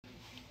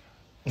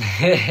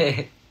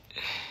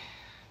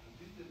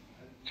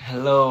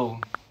Hello.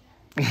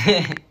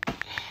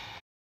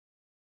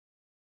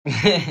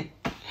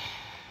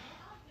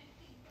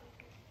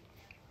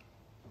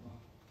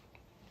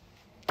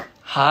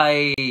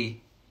 Hi,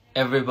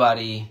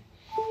 everybody.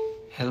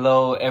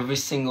 Hello, every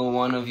single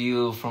one of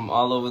you from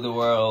all over the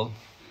world.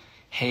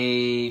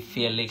 Hey,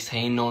 Felix.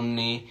 Hey,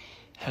 Nonni.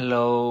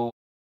 Hello,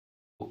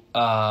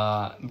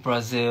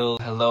 Brazil.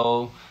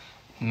 Hello,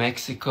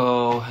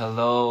 Mexico.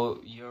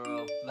 Hello,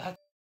 Europe. Latin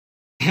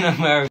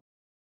America.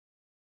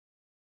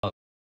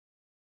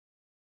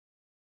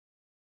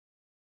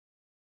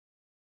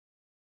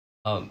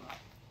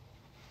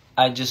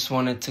 I just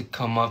wanted to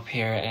come up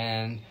here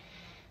and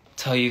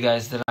tell you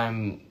guys that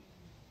I'm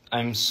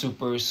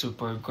super,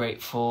 super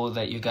grateful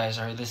that you guys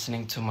are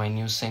listening to my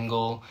new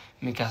single,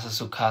 Mi Casa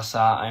Su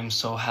Casa. I'm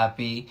so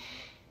happy.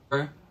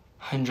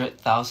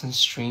 100,000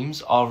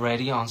 streams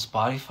already on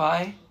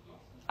Spotify.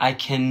 I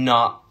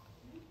cannot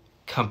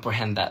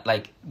comprehend that.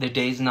 Like, the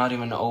day's not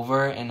even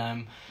over and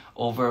I'm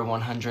over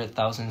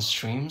 100,000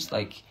 streams.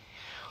 Like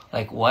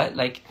what?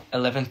 Like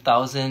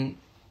 11,000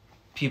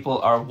 people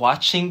are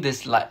watching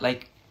this.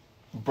 Like,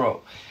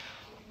 bro.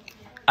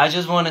 I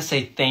just want to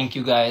say thank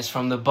you guys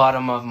from the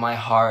bottom of my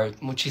heart.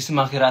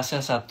 Muchísimas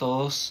gracias a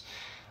todos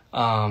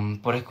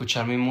por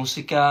escuchar mi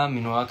música, mi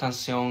nueva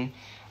canción,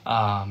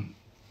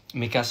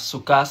 Mi Casa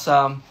Su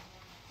Casa.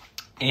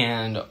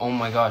 And oh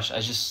my gosh, I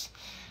just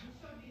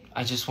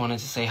wanted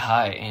to say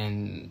hi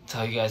and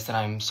tell you guys that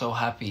I'm so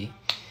happy.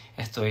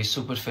 Estoy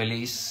super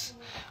feliz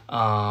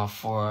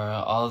for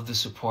all of the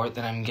support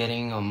that I'm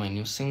getting on my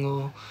new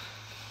single.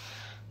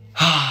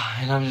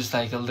 And I'm just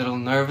like a little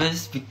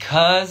nervous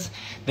because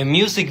the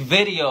music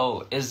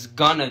video is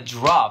gonna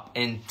drop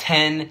in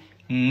 10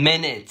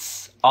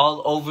 minutes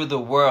all over the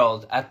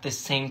world at the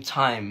same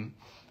time.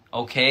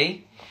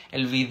 Okay?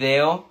 El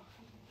video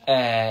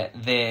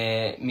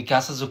de Mi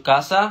Casa Su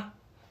Casa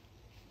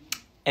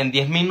en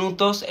 10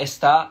 minutos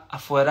está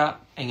afuera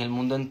en el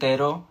mundo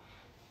entero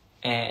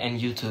en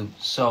YouTube.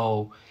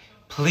 So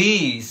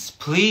please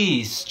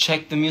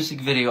check the music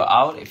video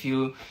out if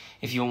you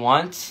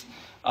want.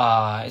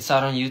 It's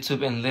out on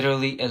YouTube in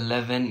literally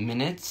 11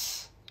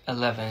 minutes.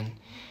 11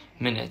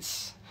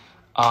 minutes.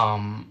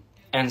 And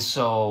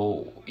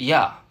so,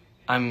 yeah,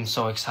 I'm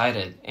so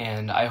excited.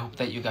 And I hope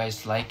that you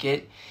guys like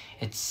it.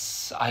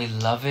 I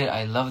love it.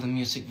 I love the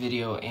music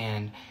video.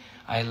 And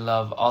I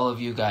love all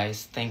of you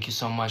guys. Thank you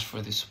so much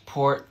for the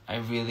support. I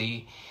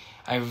really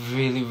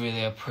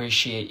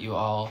appreciate you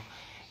all.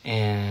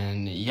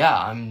 And yeah,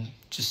 I'm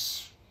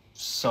just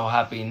so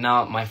happy.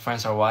 Now my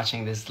friends are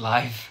watching this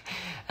live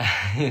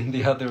in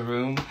the other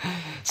room.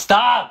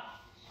 Stop!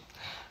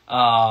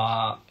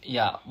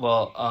 Yeah,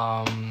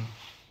 well,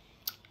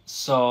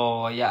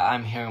 so yeah,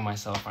 I'm hearing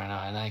myself right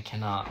now and I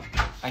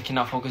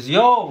cannot focus.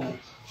 Yo!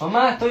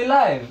 Mamá, estoy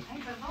live!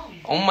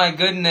 Oh my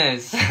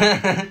goodness!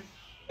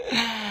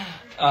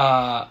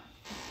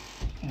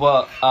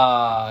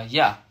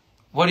 Yeah.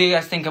 What do you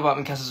guys think about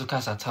Mi Casa Su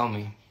Casa? Tell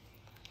me.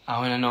 I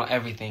wanna know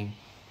everything.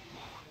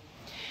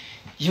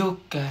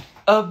 You got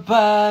a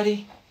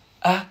body,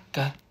 I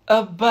got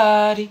a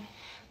body.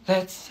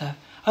 Let's have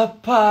a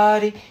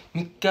party.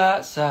 Mi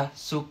casa,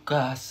 su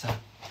casa.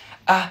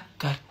 I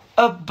got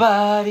a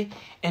body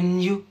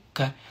and you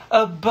got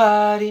a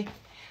body.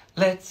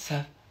 Let's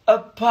have a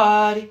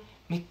party.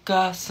 Mi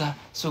casa,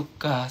 su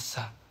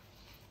casa.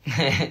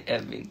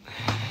 Edwin.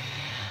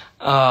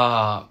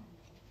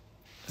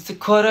 It's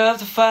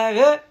 5:15,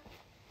 yeah.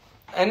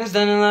 And it's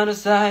done a lot of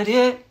side,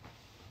 yeah.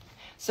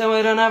 So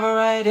we don't have a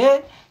right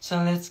hit. So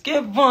let's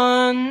get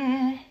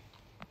one.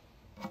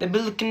 They be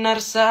looking at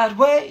us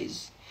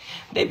sideways.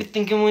 They be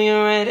thinking we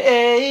alright,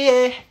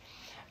 yeah.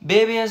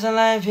 Baby, it's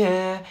alive,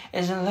 yeah.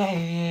 It's alive,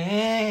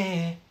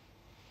 yeah.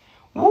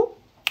 Woo.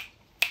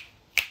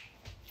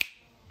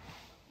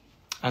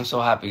 I'm so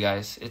happy,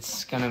 guys.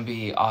 It's gonna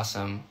be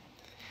awesome.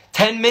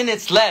 10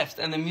 minutes left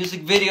and the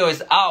music video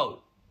is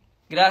out.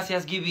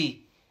 Gracias,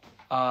 Gibby.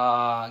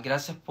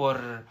 Gracias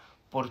por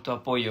tu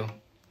apoyo.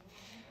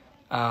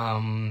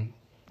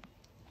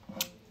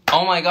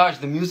 Oh my gosh,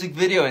 the music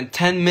video in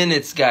 10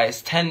 minutes,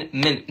 guys.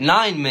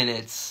 9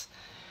 minutes.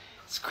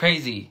 It's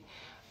crazy.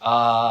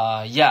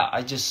 Yeah,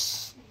 it's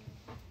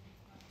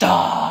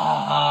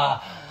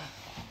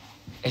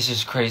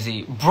just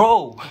crazy.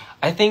 Bro,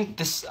 I think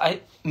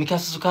Mi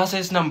Casa Su Casa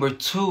is number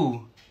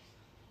 2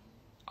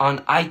 on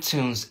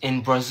iTunes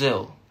in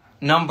Brazil.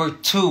 Number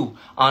 2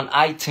 on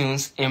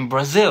iTunes in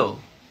Brazil.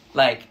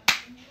 Like,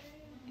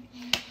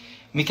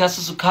 Mi Casa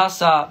Su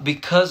Casa,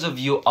 because of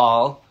you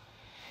all,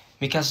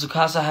 Mi Casa Su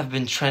Casa have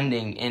been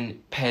trending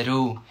in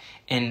Peru,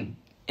 in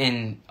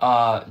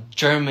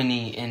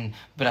Germany, in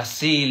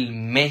Brazil,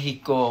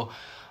 Mexico,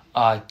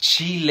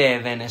 Chile,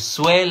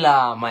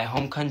 Venezuela, my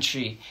home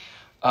country.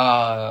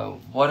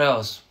 What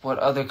else? What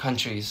other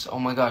countries? Oh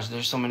my gosh,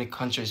 there's so many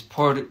countries.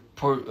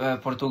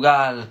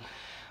 Portugal.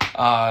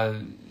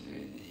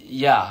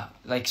 Yeah,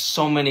 like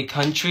so many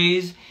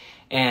countries.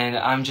 And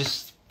I'm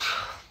just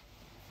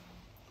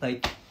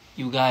like,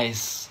 you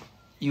guys.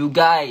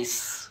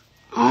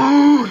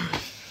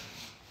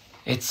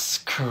 It's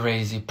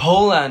crazy.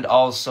 Poland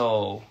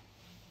also.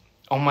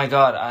 Oh my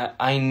god,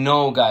 I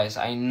know, guys.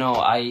 I know.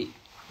 I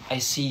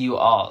see you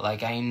all.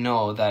 Like, I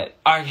know that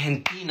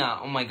Argentina.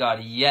 Oh my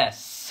god,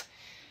 yes.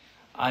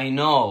 I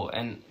know.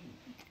 And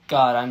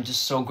God, I'm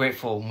just so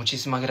grateful.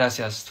 Muchísimas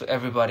gracias to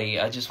everybody.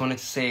 I just wanted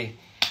to say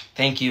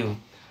thank you.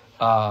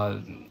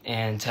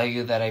 And tell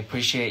you that I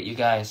appreciate you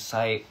guys.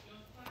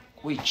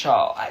 We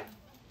ciao.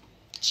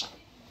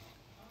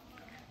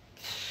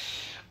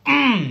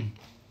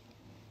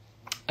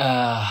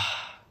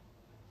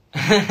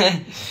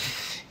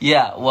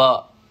 Yeah,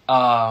 well,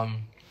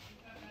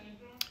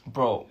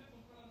 bro,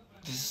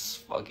 this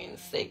is fucking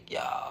sick,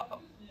 y'all.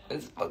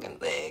 It's fucking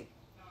sick.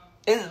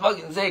 It's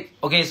fucking sick.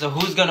 Okay, so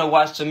who's gonna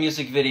watch the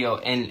music video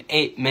in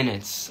 8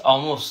 minutes?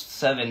 Almost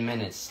 7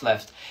 minutes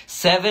left.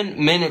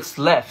 7 minutes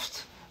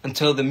left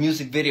until the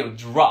music video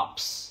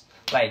drops.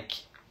 Like,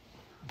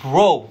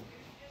 bro,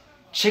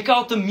 check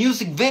out the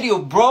music video,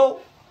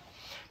 bro.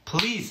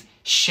 Please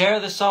share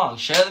the song,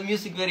 share the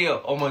music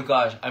video. Oh my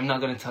gosh, I'm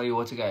not gonna tell you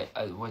what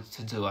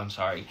to do. I'm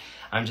sorry.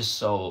 I'm just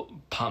so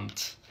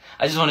pumped.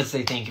 I just want to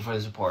say thank you for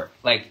the support.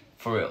 Like,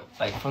 for real.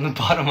 Like, from the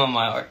bottom of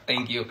my heart,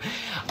 thank you.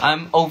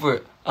 I'm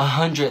over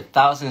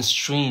 100,000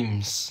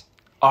 streams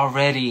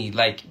already.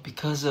 Like,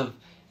 because of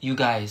you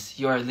guys,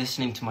 you are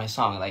listening to my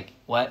song. Like,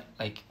 what?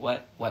 Like,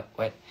 what?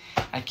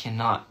 I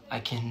cannot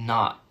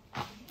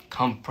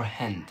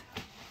comprehend.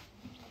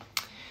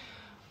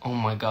 Oh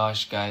my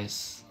gosh,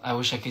 guys. I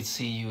wish I could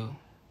see you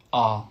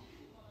all.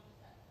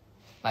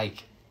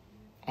 Like,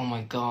 oh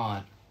my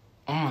god.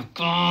 Oh my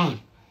god.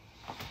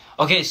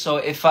 Okay, so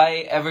if I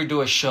ever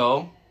do a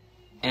show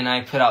and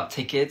I put out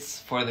tickets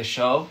for the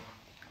show,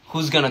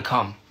 who's gonna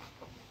come?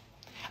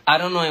 I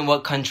don't know in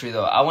what country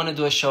though. I want to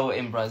do a show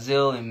in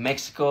Brazil, in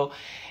Mexico,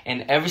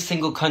 in every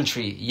single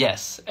country.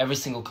 Yes, every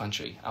single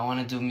country. I want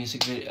to do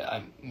music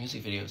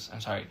videos. I'm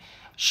sorry,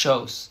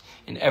 shows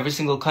in every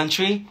single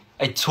country.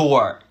 A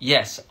tour.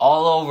 Yes,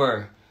 all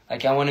over.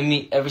 Like, I want to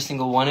meet every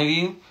single one of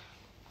you.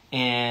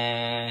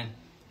 And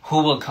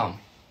who will come?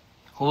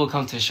 Who will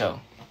come to the show?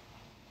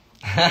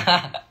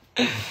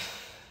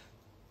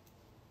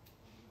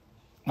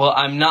 Well,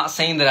 I'm not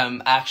saying that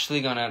I'm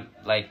actually gonna,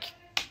 like,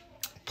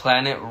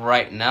 plan it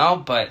right now,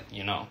 but,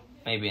 you know,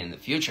 maybe in the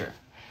future.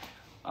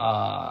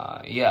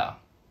 Yeah.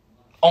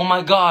 Oh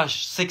my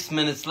gosh, 6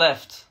 minutes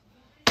left.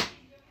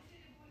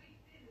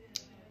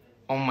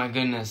 Oh my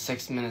goodness,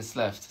 6 minutes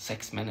left.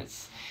 6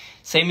 minutes.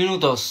 6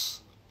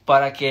 minutos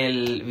para que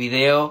el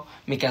video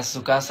Mi Casa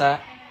Su Casa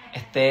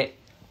esté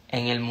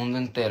en el mundo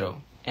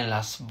entero, en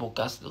las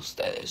bocas de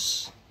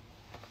ustedes.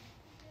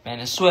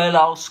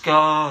 Venezuela,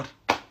 Oscar.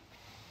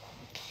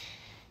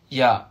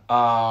 Yeah,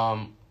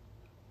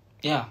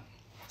 yeah.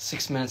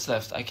 6 minutes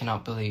left. I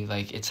cannot believe,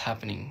 like, it's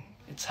happening.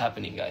 It's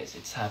happening, guys.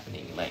 It's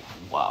happening. Like,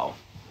 wow.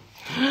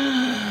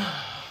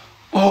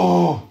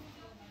 Oh.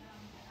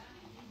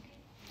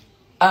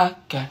 I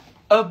got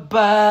a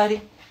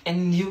body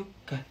and you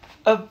got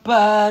a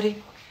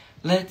body.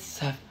 Let's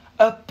have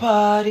a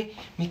party.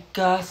 Mi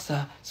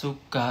casa, su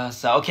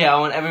casa. Okay, I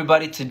want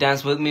everybody to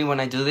dance with me when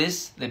I do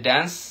this. The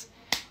dance.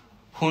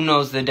 Who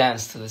knows the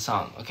dance to the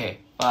song? Okay,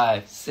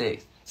 5,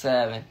 6,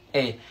 7,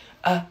 8.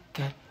 I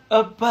got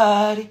a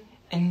body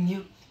and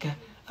you got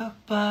a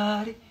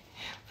body.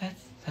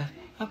 Let's have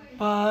a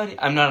party.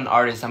 I'm not an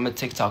artist. I'm a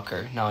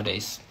TikToker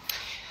nowadays.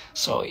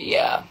 So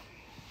yeah.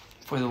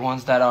 For the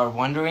ones that are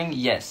wondering,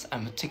 yes,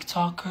 I'm a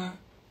TikToker,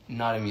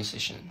 not a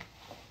musician.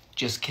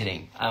 Just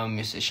kidding, I'm a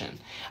musician.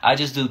 I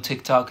just do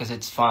TikTok because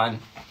it's fun,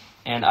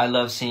 and I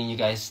love seeing you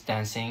guys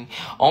dancing.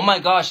 Oh my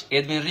gosh,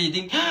 Edwin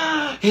Reading.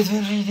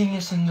 Edwin Reading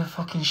is in the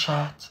fucking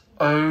chat.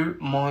 Oh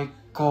my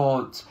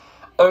god.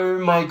 Oh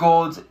my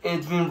god,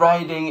 Edwin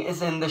Riding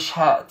is in the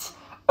chat.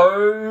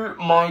 Oh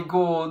my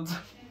god.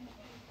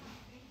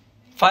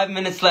 5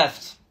 minutes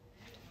left.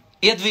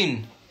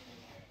 Edwin,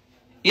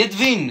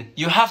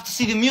 you have to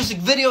see the music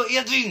video,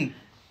 Edwin.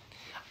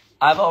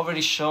 I've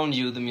already shown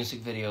you the music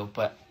video,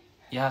 but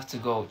you have to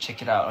go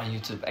check it out on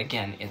YouTube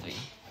again, Edwin.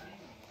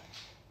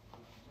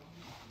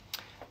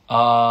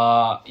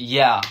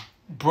 Yeah,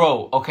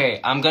 bro,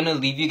 okay, I'm gonna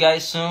leave you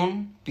guys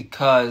soon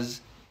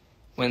because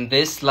when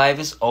this live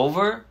is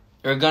over,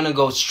 you're gonna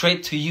go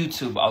straight to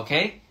YouTube,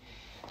 okay?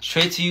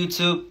 Straight to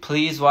YouTube,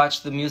 please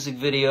watch the music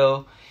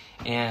video,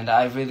 and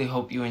I really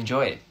hope you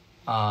enjoy it.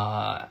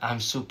 I'm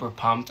super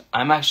pumped.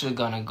 I'm actually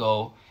gonna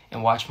go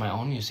and watch my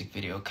own music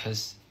video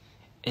because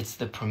it's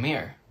the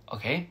premiere,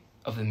 okay,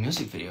 of the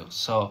music video.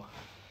 So,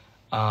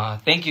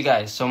 thank you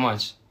guys so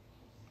much.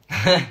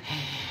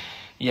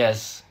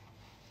 Yes,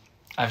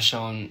 I've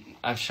shown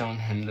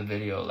him the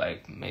video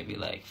like maybe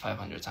like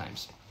 500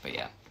 times. But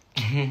yeah,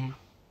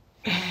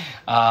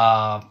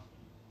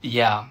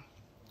 yeah,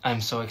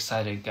 I'm so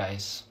excited,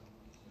 guys.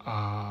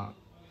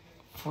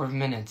 4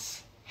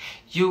 minutes.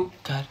 You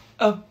got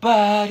a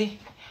body,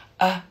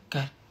 I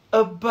got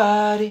a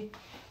body.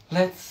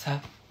 Let's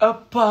have a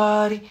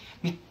party.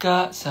 Mi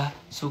casa,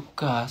 su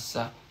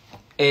casa.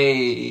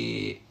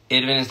 Hey,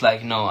 Edwin is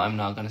like, no, I'm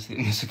not gonna see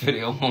the music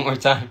video one more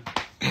time.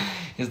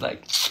 He's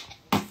like,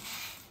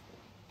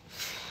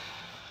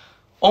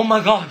 Oh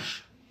my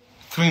gosh.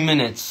 3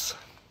 minutes.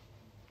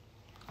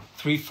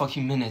 3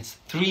 fucking minutes.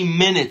 3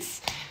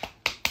 minutes.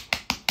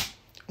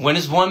 When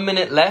it's 1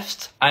 minute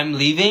left, I'm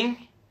leaving.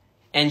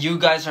 And you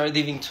guys are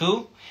leaving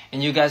too.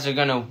 And you guys are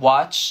gonna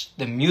watch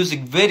the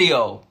music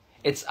video.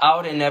 It's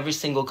out in every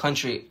single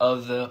country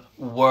of the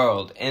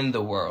world. In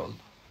the world.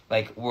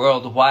 Like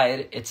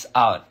worldwide, it's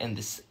out in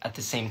this at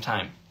the same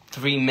time.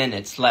 3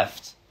 minutes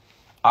left.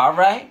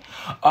 Alright?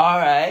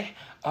 Alright.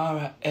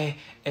 Alright, hey,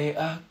 hey,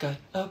 I got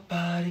a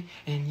body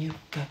and you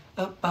got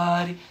a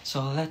body,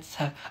 so let's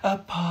have a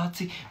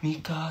party.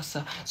 Mi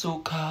casa,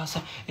 su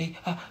casa, hey,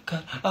 I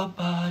got a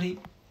body.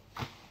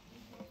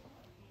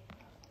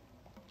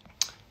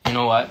 You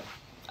know what?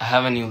 I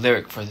have a new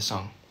lyric for the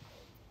song.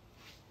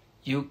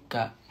 You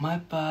got my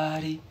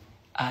body,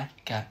 I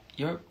got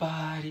your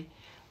body,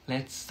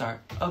 let's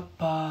start a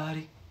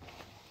party.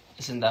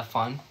 Isn't that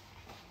fun?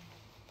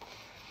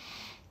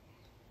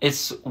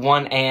 It's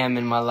 1 a.m.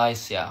 in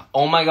Malaysia.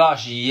 Oh my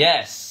gosh,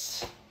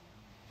 yes!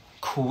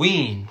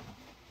 Queen.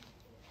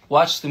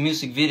 Watch the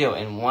music video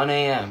in 1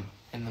 a.m.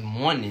 in the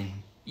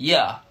morning.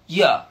 Yeah.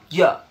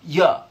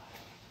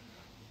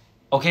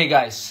 Okay,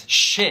 guys.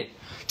 Shit.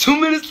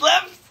 2 minutes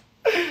left!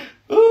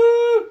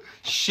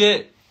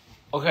 Shit.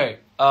 Okay.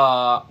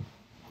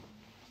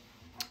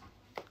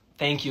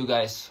 Thank you,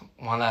 guys.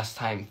 One last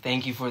time.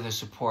 Thank you for the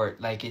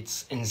support. Like,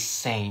 it's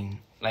insane.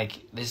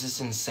 Like, this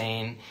is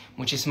insane.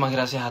 Muchísimas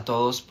gracias a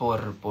todos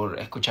por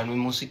escuchar mi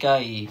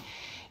música y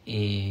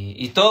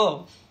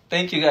todo.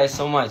 Thank you guys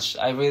so much.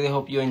 I really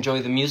hope you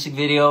enjoy the music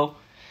video.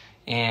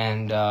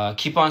 And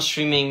keep on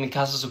streaming Mi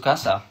Casa Su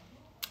Casa.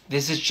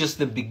 This is just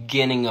the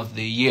beginning of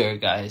the year,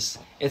 guys.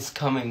 It's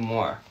coming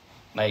more.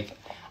 Like,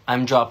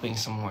 I'm dropping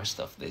some more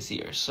stuff this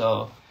year.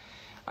 So,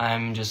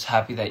 I'm just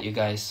happy that you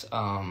guys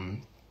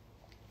are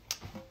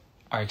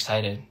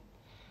excited.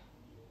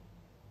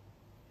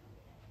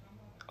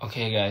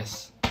 Okay,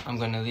 guys, I'm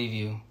gonna leave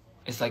you.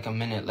 It's like a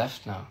minute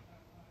left now.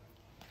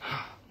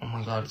 Oh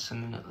my god, it's a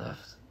minute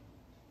left.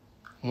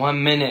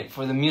 1 minute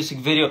for the music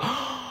video.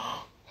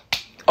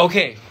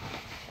 Okay,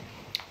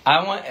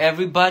 I want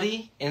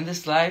everybody in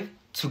this live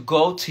to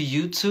go to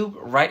YouTube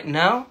right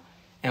now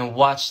and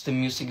watch the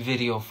music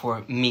video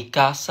for Mi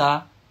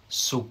Casa,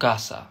 Su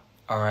Casa.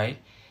 Alright?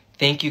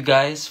 Thank you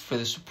guys for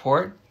the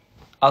support.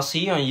 I'll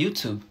see you on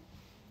YouTube.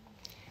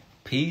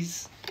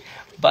 Peace.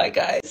 Bye,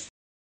 guys.